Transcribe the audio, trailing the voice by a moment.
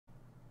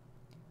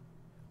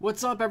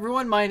What's up,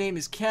 everyone? My name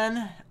is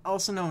Ken,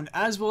 also known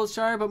as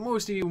Wiltshire, but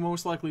most of you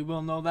most likely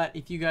will know that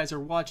if you guys are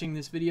watching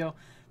this video.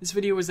 This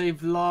video is a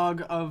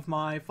vlog of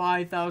my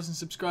 5,000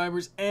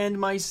 subscribers and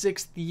my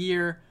 6th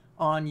year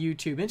on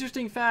YouTube.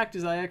 Interesting fact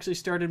is I actually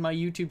started my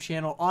YouTube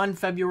channel on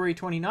February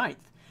 29th.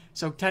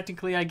 So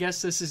technically, I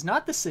guess this is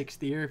not the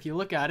 6th year if you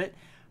look at it.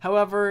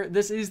 However,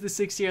 this is the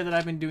 6th year that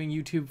I've been doing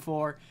YouTube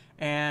for,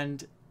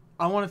 and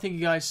I want to thank you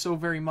guys so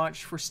very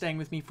much for staying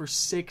with me for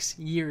 6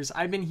 years.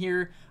 I've been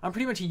here. I'm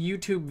pretty much a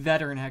YouTube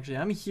veteran, actually.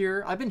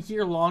 I've been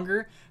here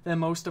longer than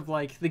most of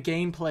like the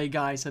gameplay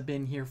guys have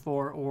been here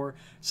for, or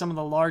some of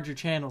the larger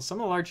channels. Some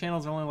of the large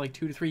channels are only like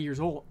 2 to 3 years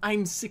old.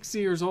 I'm 6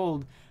 years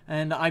old,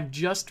 and I've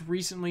just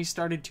recently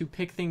started to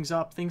pick things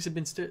up. Things have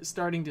been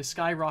starting to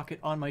skyrocket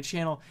on my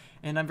channel,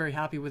 and I'm very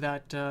happy with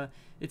that.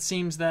 It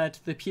seems that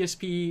the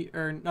PSP,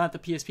 or not the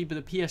PSP, but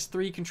the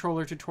PS3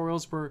 controller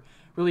tutorials were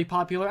really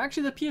popular.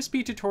 Actually, the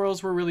PSP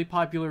tutorials were really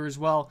popular as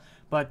well,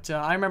 but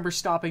I remember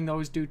stopping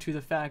those due to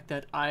the fact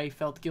that I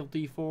felt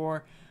guilty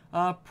for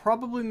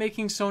probably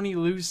making Sony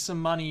lose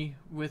some money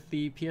with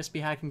the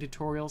PSP hacking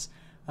tutorials.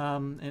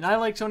 And I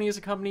like Sony as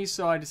a company,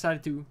 so I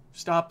decided to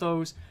stop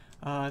those.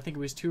 I think it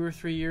was 2 or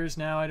 3 years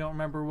now. I don't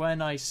remember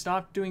when I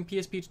stopped doing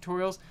PSP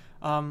tutorials.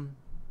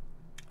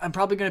 I'm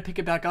probably going to pick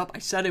it back up. I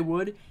said I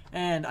would,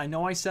 and I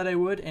know I said I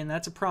would, and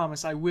that's a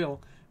promise. I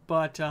will.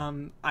 But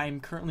I'm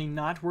currently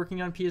not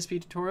working on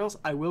PSP tutorials.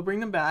 I will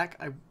bring them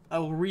back. I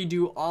will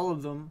redo all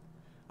of them,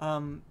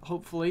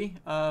 hopefully.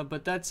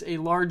 But that's a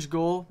large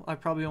goal. I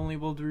probably only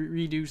will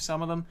redo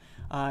some of them.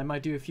 I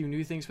might do a few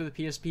new things for the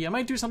PSP. I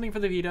might do something for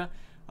the Vita,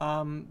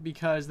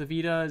 because the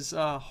Vita's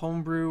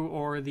homebrew,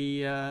 or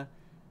the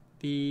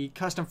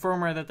custom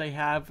firmware that they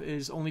have,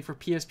 is only for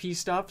PSP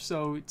stuff,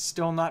 so it's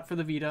still not for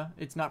the Vita.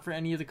 It's not for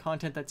any of the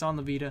content that's on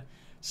the Vita.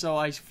 So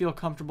I feel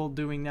comfortable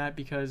doing that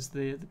because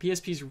the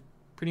PSP's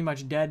pretty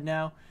much dead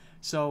now.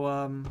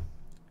 So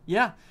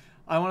yeah,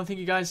 I want to thank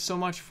you guys so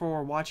much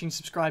for watching,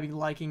 subscribing,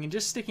 liking, and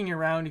just sticking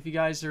around. If you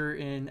guys are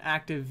an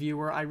active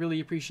viewer, I really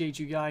appreciate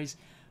you guys.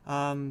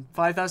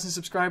 5,000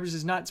 subscribers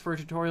is nuts for a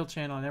tutorial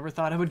channel. I never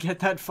thought I would get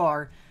that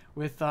far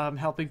with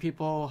helping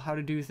people how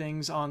to do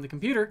things on the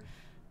computer.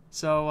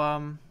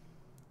 So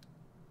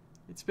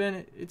it's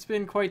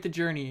been quite the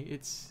journey.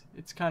 It's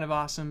kind of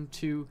awesome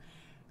to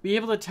be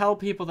able to tell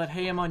people that,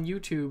 hey, I'm on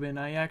YouTube and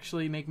I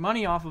actually make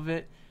money off of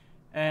it,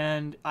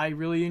 and I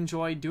really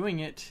enjoy doing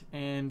it,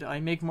 and I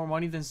make more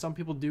money than some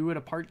people do at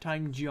a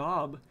part-time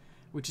job,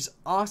 which is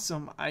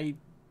awesome.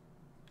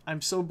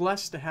 I'm so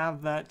blessed to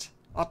have that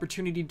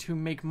opportunity to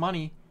make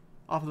money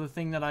off of the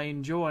thing that I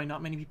enjoy.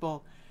 Not many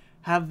people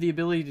have the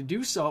ability to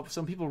do so.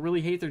 Some people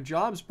really hate their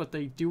jobs, but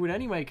they do it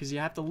anyway because you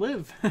have to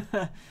live.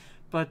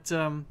 But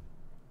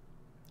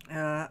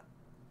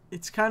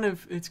it's kind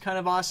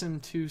of awesome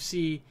to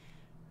see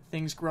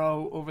things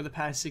grow over the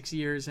past 6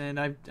 years. And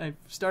I've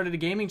started a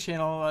gaming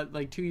channel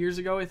like 2 years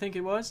ago, I think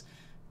it was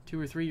 2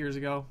 or 3 years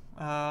ago.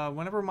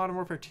 Whenever Modern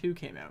Warfare 2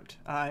 came out,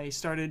 I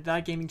started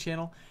that gaming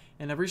channel,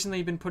 and I've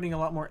recently been putting a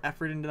lot more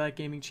effort into that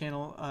gaming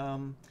channel.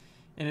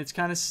 And it's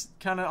kind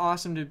of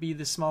awesome to be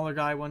the smaller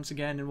guy once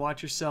again and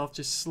watch yourself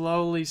just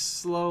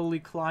slowly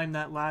climb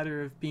that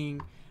ladder of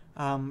being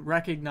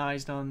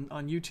recognized on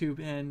YouTube.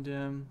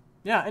 And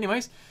yeah,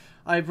 anyways,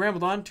 I've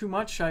rambled on too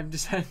much. I've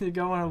decided to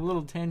go on a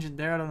little tangent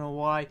there. I don't know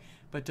why,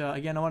 but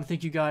again, I want to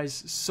thank you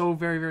guys so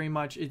very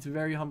much. It's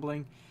very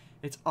humbling.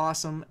 It's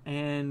awesome,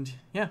 and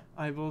yeah,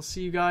 I will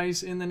see you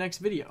guys in the next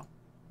video.